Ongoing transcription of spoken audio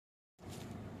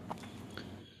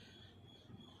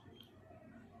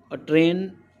A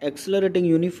train accelerating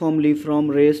uniformly from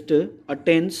rest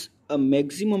attains a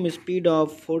maximum speed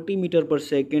of 40 meter per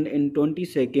second in 20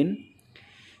 seconds.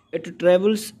 It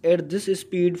travels at this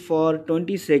speed for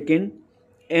 20 seconds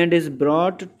and is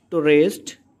brought to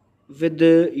rest with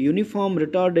the uniform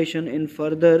retardation in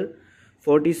further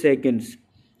 40 seconds.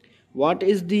 What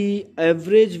is the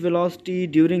average velocity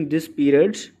during this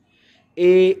period?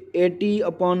 A 80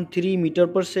 upon 3 meter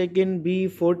per second, B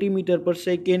 40 meter per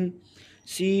second,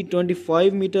 C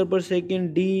 25 meter per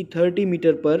second, D 30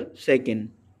 meter per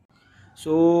second.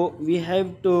 So we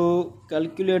have to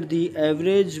calculate the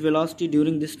average velocity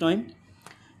during this time.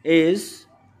 Is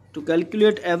to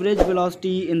calculate average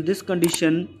velocity in this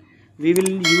condition, we will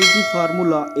use the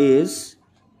formula is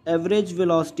average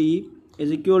velocity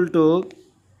is equal to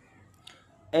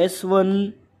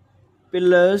s1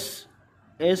 plus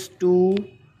s2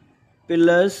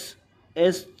 plus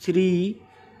s3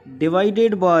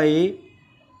 divided by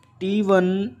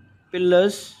t1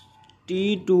 plus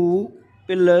t2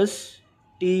 plus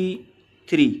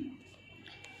t3.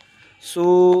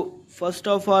 So first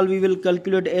of all we will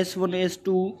calculate s1,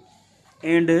 s2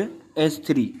 and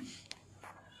s3.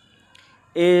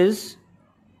 Is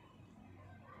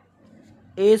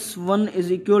s1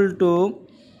 is equal to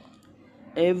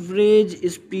average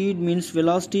speed means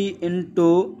velocity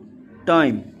into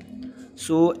time.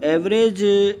 So average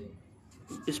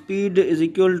speed is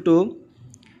equal to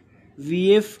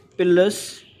vf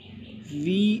plus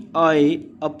vi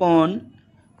upon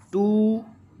 2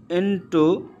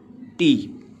 into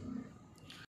t.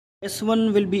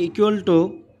 s1 will be equal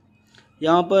to,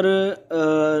 यहाँ पर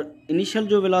initial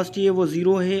जो velocity है वो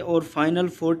 0 है और final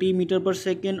 40 metre पर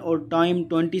second और time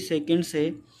 20 seconds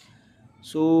है.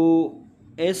 सो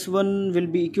s1 will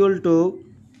be equal to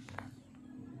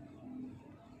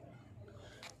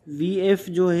vf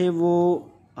जो है वो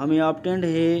हमें ऑब्टेंड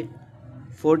है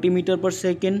 40 मीटर पर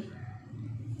second,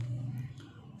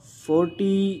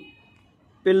 40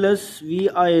 plus vi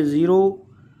 0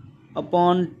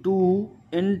 upon 2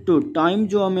 into time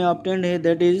जो हमें ऑब्टेंड है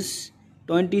that is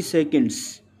 20 seconds.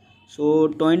 So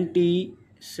 20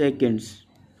 seconds.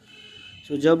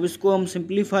 सो जब इसको हम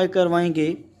सिंप्लीफाई करवाएंगे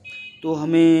तो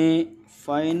हमें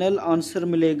फाइनल आंसर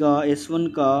मिलेगा s1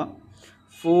 का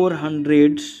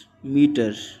 400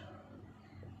 metre.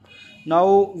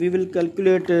 Now we will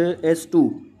calculate s2.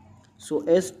 So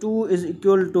s2 is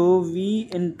equal to v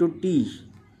into T.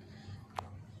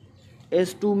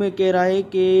 s2 में कह रहा है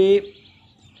कि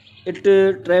it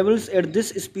travels at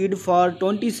this speed for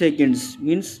 20 seconds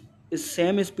means इस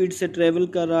सेम स्पीड से ट्रेवल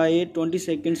कर रहा है 20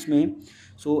 सेकेंड्स में.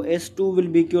 सो s2 will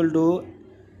be equal to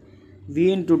v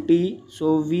into T. So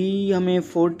v हमें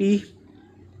 40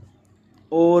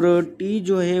 और t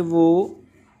जो है वो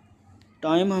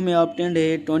टाइम हमें ऑब्टेंड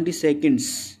है 20 seconds.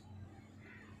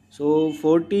 So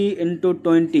 40 into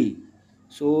 20.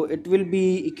 So it will be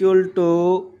equal to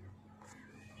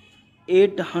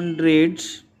 800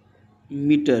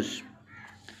 metre.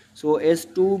 So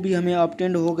s2 भी हमें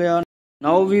ऑब्टेंड हो गया.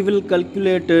 Now we will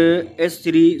calculate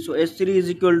s3. So s3 is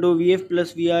equal to vf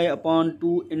plus vi upon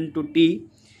 2 into T.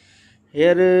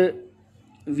 Hair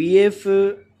vf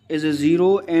is 0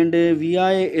 and vi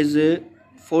is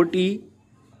 40.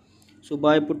 So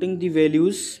by putting the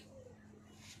values,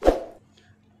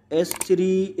 s3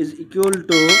 is equal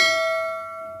to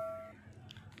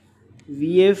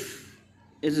vf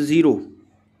is 0.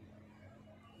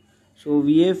 So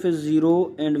vf is 0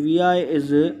 and vi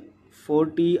is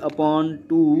 40 upon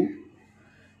 2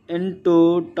 into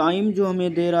time जो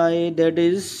हमें दे रहा है that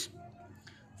is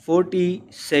 40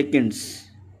 seconds.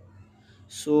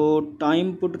 So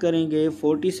time put करेंगे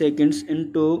 40 seconds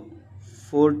into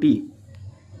 40.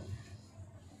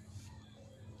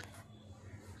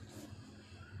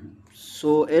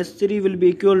 So s3 will be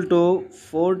equal to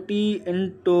 40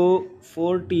 into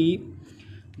 40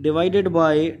 divided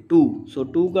by 2. So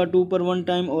 2 का 2 पर 1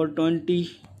 time और 20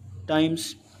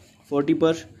 times 40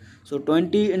 पर. सो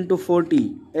 20 into 40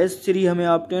 s3 हमें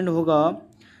ऑब्टेंड होगा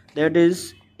that is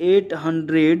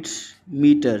 800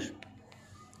 metre.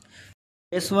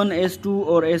 s1 s2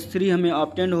 और s3 हमें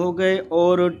ऑब्टेंड हो गए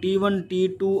और t1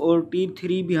 t2 और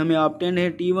t3 भी हमें ऑब्टेंड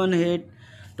है. t1 है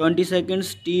 20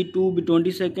 सेकेंड्स, t2 भी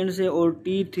 20 सेकेंड्स है और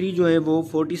t3 जो है वो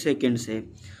 40 सेकेंड्स है.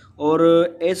 और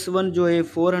s1 जो है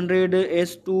 400,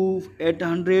 s2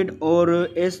 800 और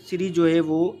s3 जो है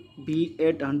वो भी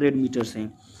 800 मीटर्स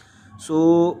हैं. So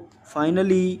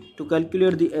finally to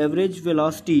calculate the average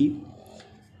velocity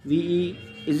v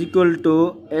is equal to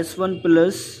s1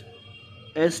 plus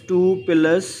s2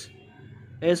 plus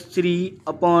s3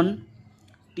 upon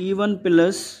t1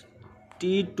 plus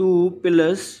t2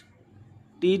 plus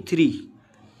t3.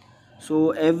 So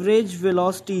average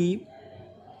velocity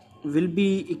will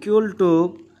be equal to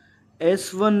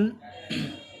s1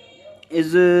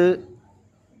 is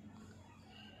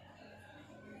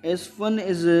s1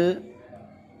 is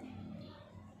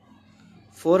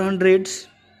 400,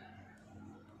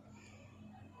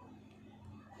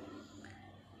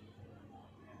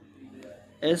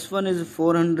 s1 is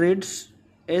 400,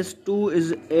 s2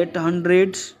 is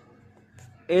 800,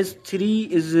 s3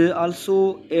 is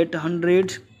also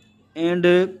 800, and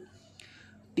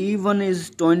t1 is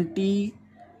 20,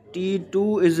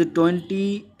 t2 is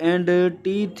 20, and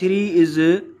t3 is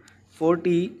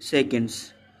 40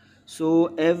 seconds.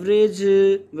 So average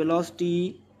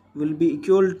velocity will be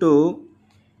equal to,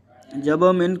 जब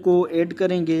हम इनको add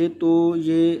करेंगे तो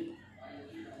ये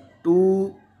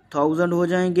 2000 हो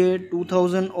जाएंगे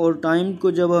 2000, और time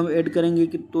को जब हम ऐड करेंगे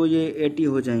तो ये 80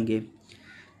 हो जाएंगे.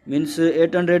 मीन्स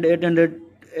 800 800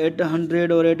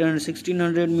 800 और 800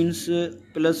 1600 मीन्स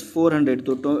प्लस 400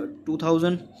 तो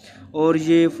 2000, और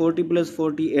ये 40 प्लस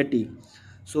 40 80.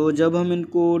 सो जब हम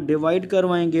इनको डिवाइड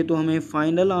करवाएंगे तो हमें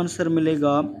फाइनल आंसर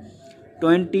मिलेगा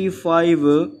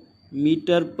 25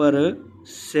 मीटर पर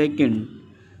second.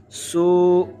 So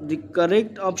the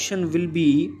correct option will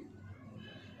be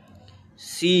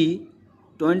C,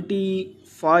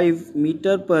 25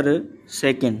 metre पर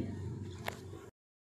सेकेंड.